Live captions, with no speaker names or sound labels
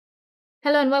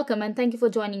Hello and welcome, and thank you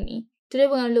for joining me. Today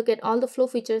we're going to look at all the flow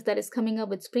features that is coming up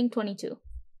with Spring 22.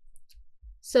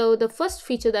 So the first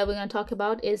feature that we're going to talk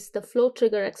about is the Flow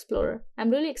Trigger Explorer. I'm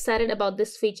really excited about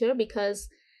this feature because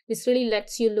this really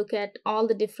lets you look at all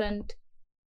the different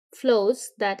flows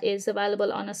that is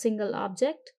available on a single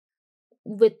object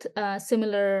with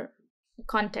similar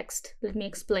context. Let me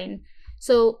explain.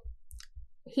 So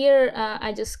here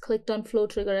I just clicked on Flow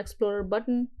Trigger Explorer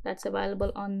button that's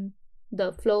available on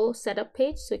the flow setup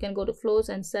page. So you can go to flows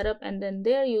and setup, and then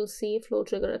there you'll see Flow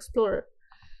Trigger Explorer.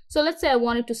 So let's say I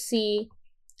wanted to see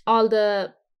all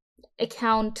the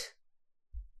account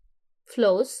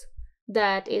flows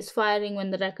that is firing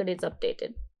when the record is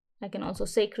updated. I can also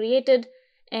say created,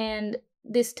 and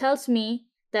this tells me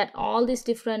that all these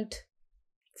different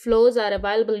flows are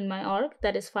available in my org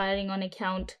that is firing on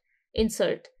account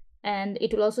insert, and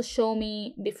it will also show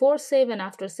me before save and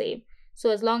after save. So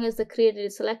as long as the created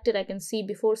is selected, I can see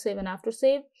before save and after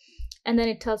save, and then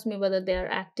it tells me whether they are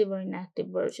active or inactive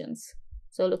versions.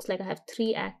 So it looks like I have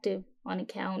 3 active on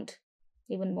account,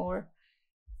 even more.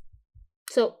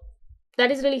 So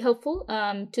that is really helpful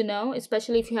to know,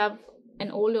 especially if you have an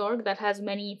old org that has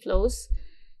many flows.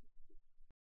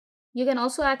 You can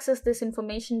also access this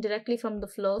information directly from the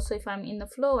flow. So if I'm in the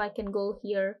flow, I can go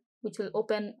here, which will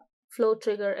open Flow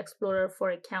Trigger Explorer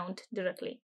for account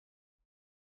directly.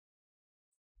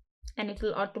 And it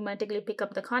will automatically pick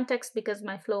up the context because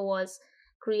my flow was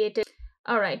created.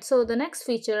 All right, so the next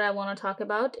feature I want to talk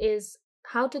about is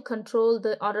how to control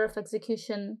the order of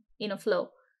execution in a flow.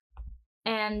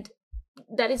 And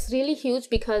that is really huge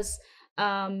because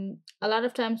a lot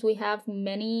of times we have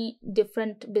many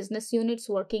different business units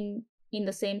working in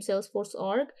the same Salesforce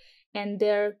org, and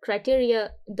their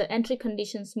criteria, the entry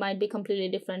conditions might be completely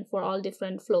different for all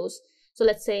different flows. So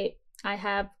let's say I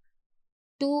have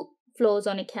 2 flows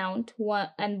on account,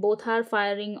 and both are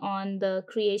firing on the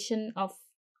creation of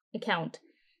account,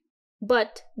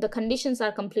 but the conditions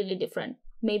are completely different.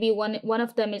 Maybe one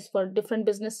of them is for different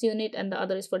business unit and the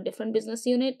other is for different business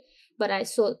unit, but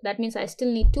so that means I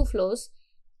still need 2 flows.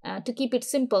 To keep it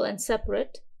simple and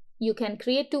separate, you can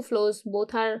create 2 flows,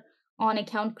 both are on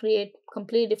account, create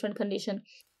completely different condition.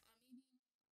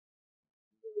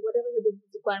 Whatever the business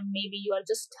requirement, maybe you are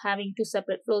just having 2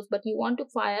 separate flows, but you want to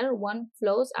fire one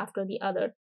flows after the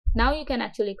other. Now you can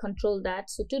actually control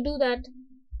that. So to do that,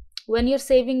 when you're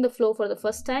saving the flow for the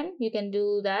first time, you can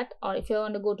do that. Or if you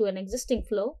want to go to an existing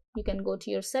flow, you can go to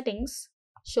your settings,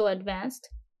 show advanced.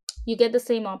 You get the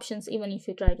same options even if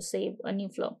you try to save a new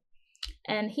flow.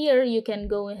 And here you can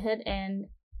go ahead and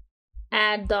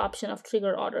add the option of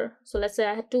trigger order. So let's say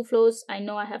I had 2 flows. I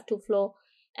know I have 2 flow,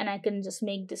 and I can just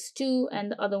make this 2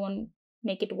 and the other one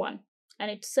make it 1. And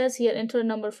it says here enter a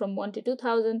number from 1 to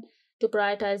 2000 to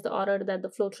prioritize the order that the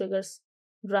flow triggers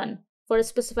run for a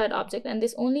specified object. And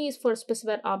this only is for a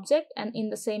specified object and in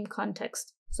the same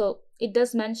context. So it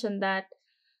does mention that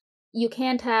you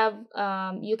can't have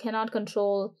you cannot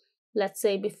control, let's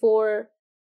say, before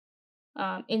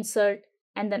insert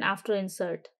and then after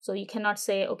insert. So you cannot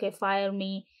say, okay, fire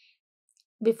me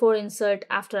before insert,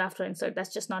 after insert.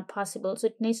 That's just not possible. So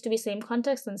it needs to be same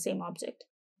context and same object.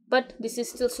 But this is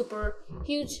still super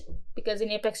huge because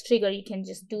in Apex Trigger you can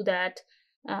just do that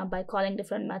by calling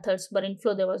different methods, but in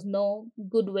Flow there was no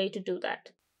good way to do that.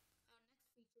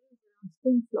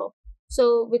 Spring Flow.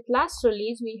 So with last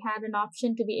release, we had an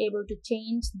option to be able to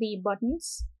change the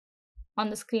buttons on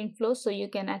the screen flow, so you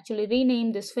can actually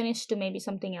rename this finish to maybe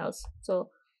something else.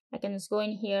 So I can just go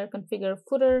in here, configure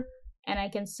footer, and I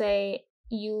can say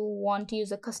you want to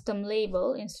use a custom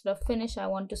label. Instead of finish, I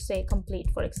want to say complete,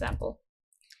 for example.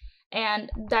 And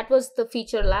that was the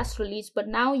feature last release, but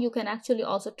now you can actually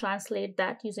also translate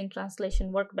that using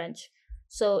Translation Workbench.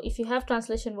 So if you have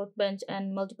Translation Workbench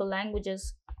and multiple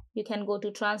languages, you can go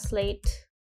to Translate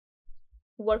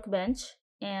Workbench,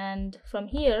 and from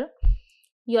here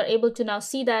you are able to now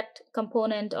see that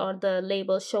component or the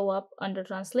label show up under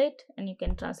translate, and you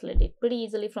can translate it pretty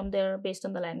easily from there based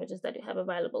on the languages that you have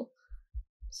available.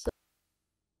 So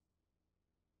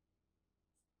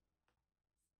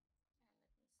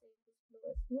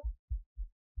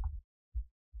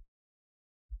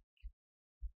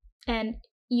and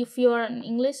if you are in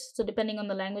English, so depending on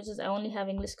the languages, I only have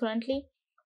English currently,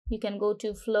 you can go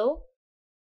to flow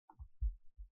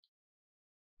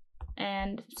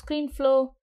and screen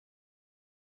flow,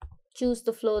 choose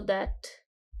the flow that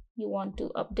you want to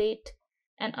update,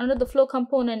 and under the flow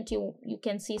component you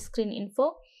can see screen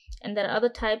info, and there are other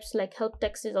types like help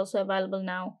text is also available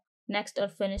now, next or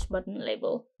finish button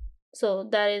label. So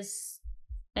that is,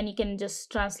 and you can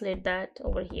just translate that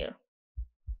over here.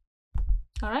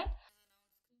 All right,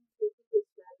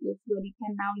 when you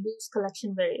can now use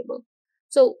collection variable.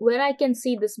 So where I can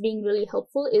see this being really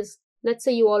helpful is, let's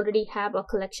say you already have a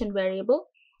collection variable.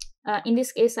 In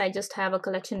this case, I just have a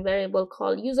collection variable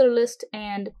called user list,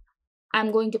 and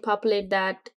I'm going to populate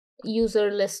that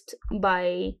user list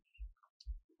by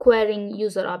querying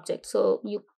user object. So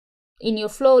you, in your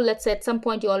flow, let's say at some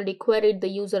point you already queried the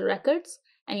user records,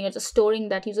 and you're just storing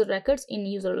that user records in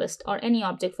user list or any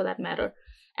object for that matter.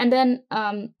 And then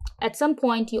at some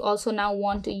point you also now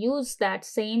want to use that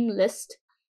same list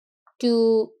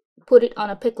to put it on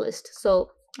a pick list.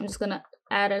 So I'm just gonna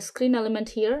add a screen element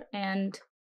here, and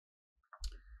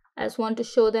I just want to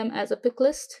show them as a pick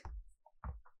list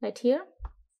right here.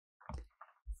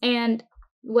 And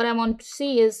what I want to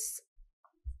see is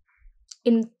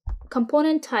in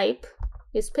component type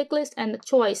is pick list, and the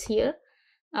choice here,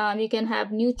 you can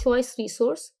have new choice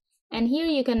resource, and here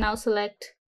you can now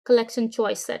select collection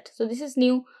choice set. So this is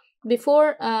new.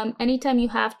 Before, anytime you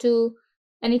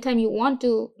want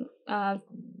to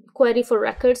query for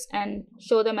records and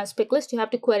show them as pick list, you have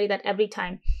to query that every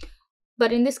time.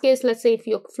 But in this case, let's say if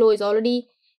your flow is already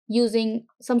using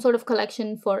some sort of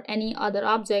collection for any other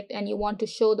object and you want to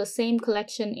show the same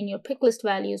collection in your pick list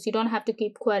values, you don't have to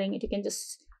keep querying it. You can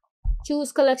just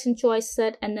choose collection choice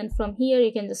set, and then from here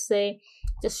you can just say,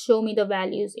 just show me the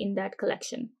values in that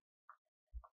collection.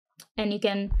 And you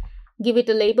can give it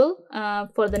a label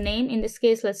for the name. In this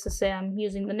case, let's just say I'm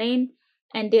using the name,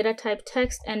 and data type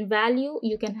text, and value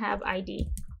you can have ID.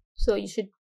 So you should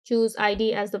choose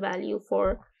ID as the value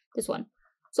for this one.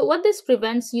 So what this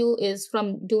prevents you is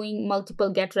from doing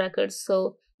multiple get records.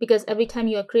 So because every time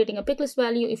you are creating a picklist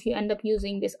value, if you end up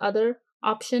using this other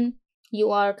option,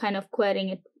 you are kind of querying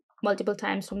it multiple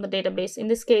times from the database. In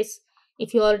this case,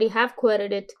 if you already have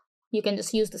queried it, you can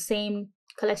just use the same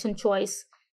collection choice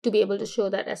to be able to show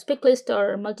that as picklist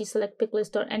or multi-select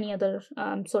picklist or any other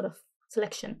sort of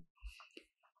selection.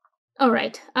 All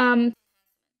right. So now you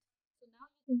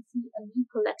can see a new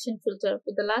collection filter.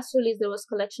 With the last release, there was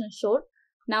collection short.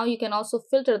 Now you can also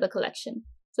filter the collection.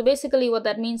 So basically what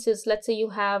that means is, let's say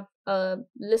you have a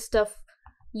list of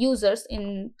users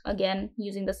in, again,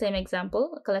 using the same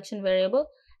example, a collection variable,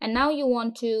 and now you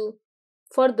want to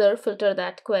further filter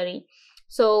that query.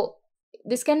 So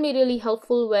this can be really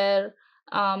helpful where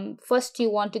first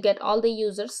you want to get all the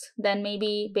users, then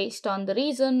maybe based on the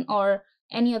reason or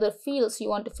any other fields, you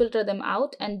want to filter them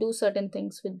out and do certain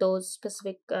things with those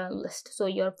specific list. So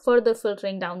you're further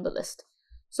filtering down the list.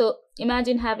 So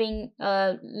imagine having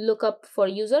a lookup for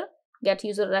user, get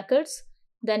user records,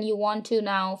 then you want to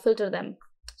now filter them.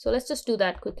 So let's just do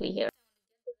that quickly here.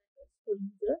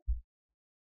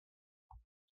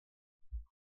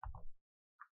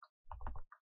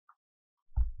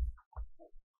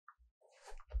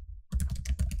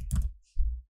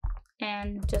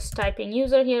 And just typing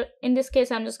user here. In this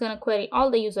case, I'm just going to query all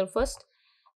the user first.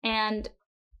 And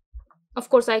of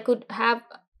course, I could have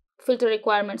filter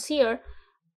requirements here,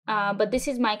 but this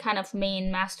is my kind of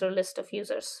main master list of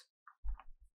users.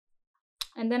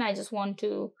 And then I just want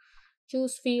to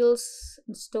choose fields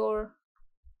and store.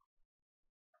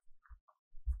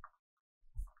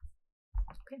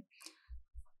 Okay.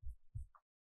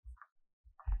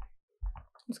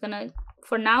 I'm just going to,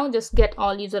 for now, just get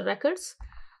all user records.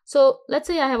 So let's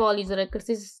say I have all user records.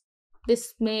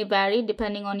 This may vary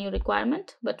depending on your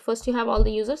requirement, but first you have all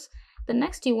the users. The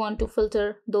next you want to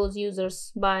filter those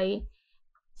users by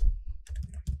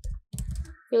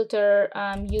filter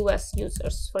US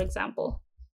users, for example,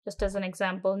 just as an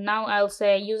example. Now I'll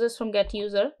say users from get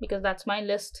user because that's my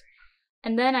list.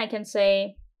 And then I can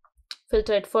say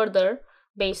filter it further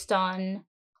based on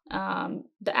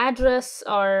the address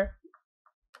or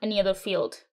any other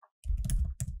field.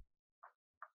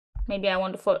 Maybe I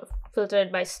want to filter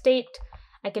it by state.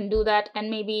 I can do that and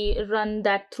maybe run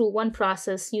that through one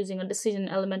process using a decision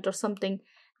element or something,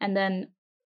 and then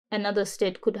another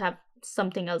state could have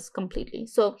something else completely.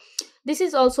 So this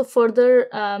is also further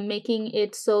making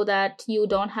it so that you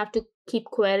don't have to keep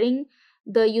querying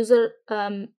the user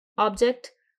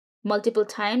object multiple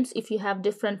times if you have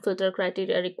different filter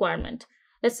criteria requirement.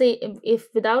 Let's say if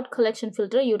without collection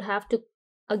filter, you'd have to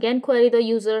again query the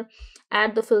user,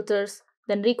 add the filters,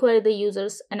 then requery the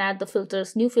users and add the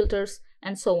filters, new filters,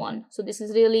 and so on. So this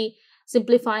is really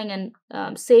simplifying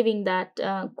and saving that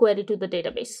query to the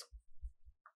database.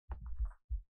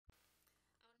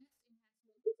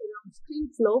 Screen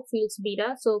flow fields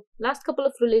beta. So last couple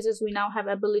of releases, we now have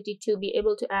ability to be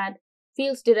able to add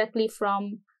fields directly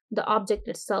from the object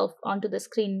itself onto the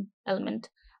screen element.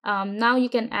 Now you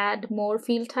can add more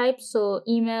field types. So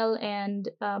email and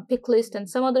pick list and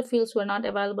some other fields were not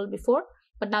available before,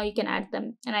 but now you can add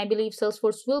them. And I believe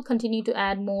Salesforce will continue to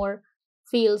add more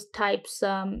fields types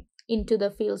into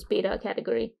the fields beta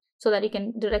category so that you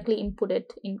can directly input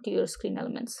it into your screen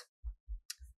elements.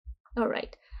 All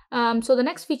right. So the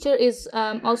next feature is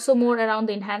also more around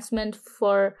the enhancement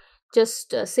for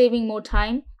just saving more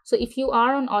time. So if you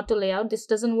are on auto layout, this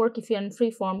doesn't work if you're in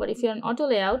freeform, but if you're on auto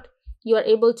layout, you are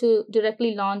able to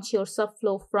directly launch your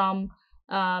subflow from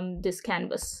this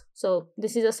canvas. So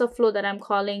this is a subflow that I'm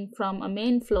calling from a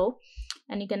main flow,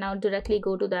 and you can now directly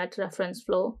go to that reference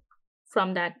flow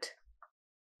from that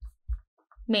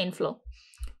main flow.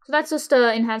 So that's just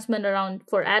an enhancement around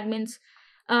for admins.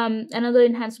 Another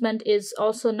enhancement is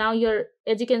also now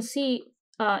as you can see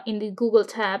in the Google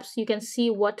tabs, you can see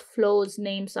what flows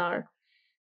names are.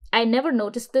 I never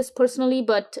noticed this personally,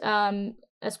 but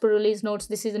as per release notes,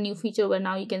 this is a new feature where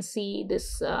now you can see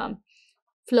this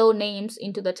flow names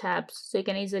into the tabs. So you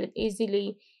can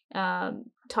easily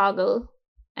toggle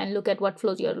and look at what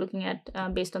flows you're looking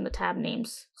at based on the tab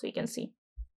names. So you can see.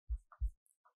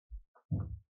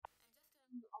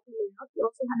 You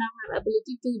also now have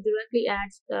ability to directly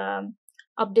add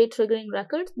update triggering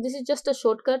records. This is just a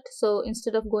shortcut. So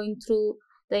instead of going through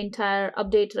the entire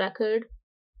update record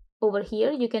over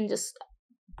here, you can just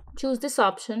choose this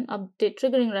option, update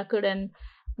triggering record, and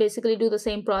basically do the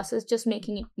same process, just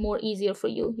making it more easier for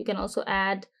you. You can also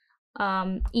add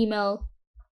email,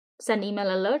 send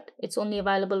email alert. It's only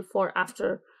available for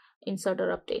after insert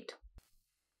or update.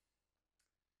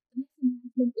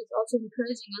 Is also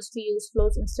encouraging us to use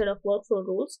flows instead of workflow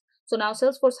rules. So now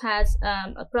Salesforce has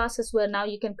a process where now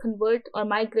you can convert or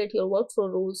migrate your workflow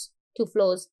rules to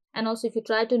flows. And also if you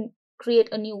try to create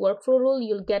a new workflow rule,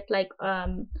 you'll get like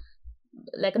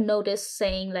a notice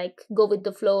saying like go with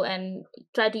the flow and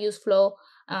try to use flow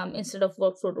instead of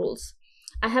workflow rules.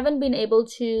 I haven't been able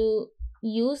to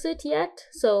use it yet.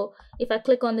 So if I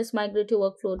click on this migrate to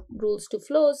workflow rules to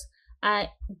flows, I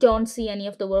don't see any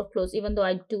of the workflows, even though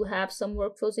I do have some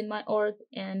workflows in my org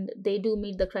and they do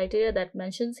meet the criteria that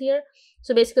mentions here.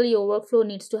 So basically your workflow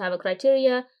needs to have a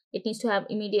criteria. It needs to have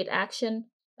immediate action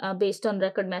based on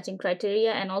record matching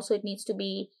criteria. And also it needs to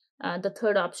be the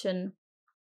third option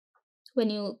when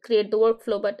you create the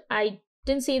workflow. But I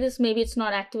didn't see this. Maybe it's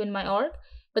not active in my org,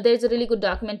 but there's a really good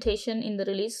documentation in the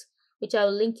release, which I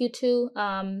will link you to.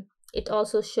 It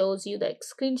also shows you the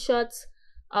screenshots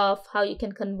of how you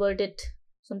can convert it,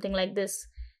 something like this.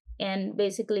 And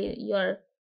basically you're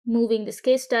moving this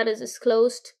case status is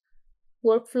closed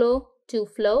workflow to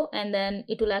flow, and then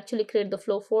it will actually create the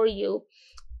flow for you.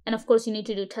 And of course you need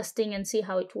to do testing and see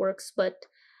how it works, but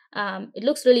it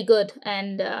looks really good.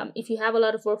 And if you have a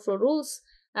lot of workflow rules,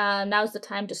 now's the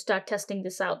time to start testing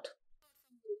this out.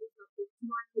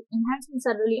 Enhancements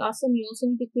are really awesome. You also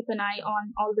need to keep an eye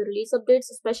on all the release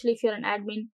updates, especially if you're an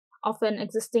admin of an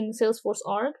existing Salesforce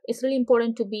org. It's really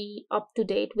important to be up to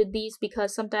date with these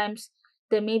because sometimes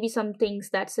there may be some things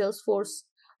that Salesforce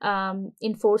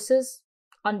enforces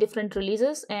on different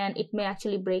releases, and it may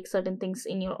actually break certain things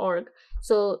in your org.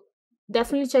 So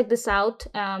definitely check this out.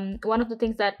 One of the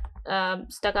things that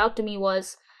stuck out to me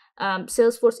was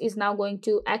Salesforce is now going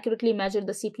to accurately measure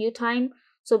the CPU time.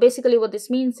 So basically what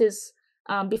this means is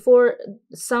before,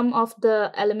 some of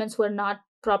the elements were not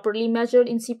properly measured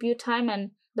in CPU time,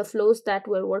 and the flows that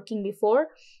were working before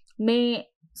may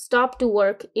stop to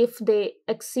work if they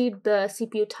exceed the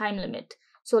CPU time limit.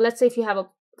 So let's say if you have a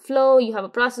flow, you have a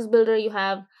process builder, you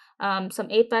have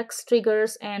some Apex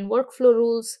triggers and workflow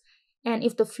rules, and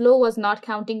if the flow was not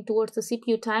counting towards the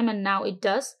CPU time and now it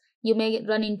does, you may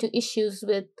run into issues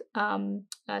with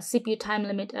CPU time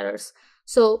limit errors.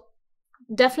 So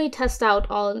definitely test out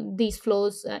all these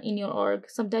flows in your org.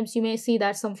 Sometimes you may see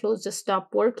that some flows just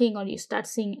stop working or you start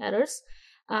seeing errors.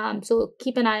 So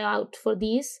keep an eye out for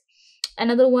these.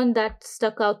 Another one that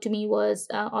stuck out to me was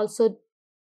also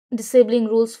disabling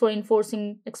rules for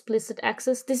enforcing explicit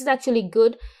access. This is actually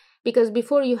good because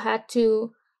before you had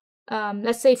to,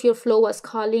 let's say if your flow was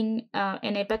calling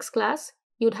an Apex class,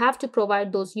 you'd have to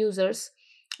provide those users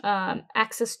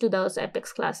access to those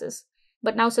Apex classes.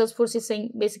 But now Salesforce is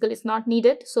saying basically it's not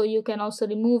needed. So you can also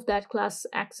remove that class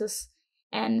access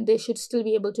and they should still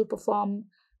be able to perform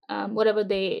whatever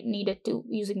they needed to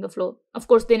using the flow. Of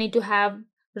course, they need to have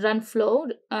run flow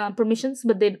permissions,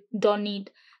 but they don't need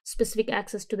specific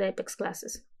access to the Apex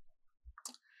classes.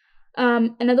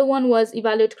 Another one was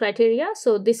evaluate criteria.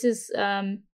 So this is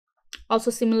also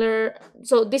similar.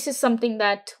 So this is something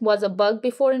that was a bug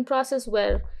before in process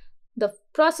where the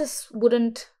process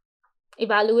wouldn't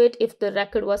evaluate if the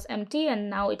record was empty, and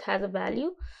now it has a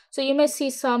value. So you may see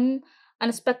some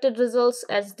unexpected results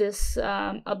as this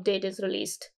update is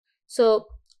released. So,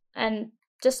 and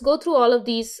just go through all of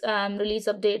these release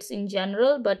updates in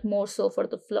general, but more so for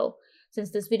the flow.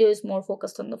 since this video is more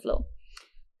focused on the flow.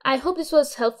 I hope this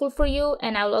was helpful for you,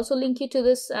 and I will also link you to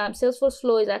this. Salesforce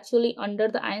flow is actually under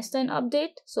the Einstein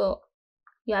update, so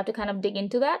you have to kind of dig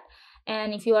into that.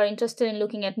 And if you are interested in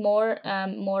looking at more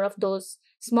of those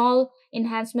small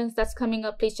enhancements that's coming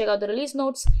up, please check out the release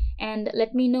notes and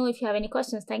let me know if you have any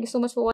questions. Thank you so much for watching.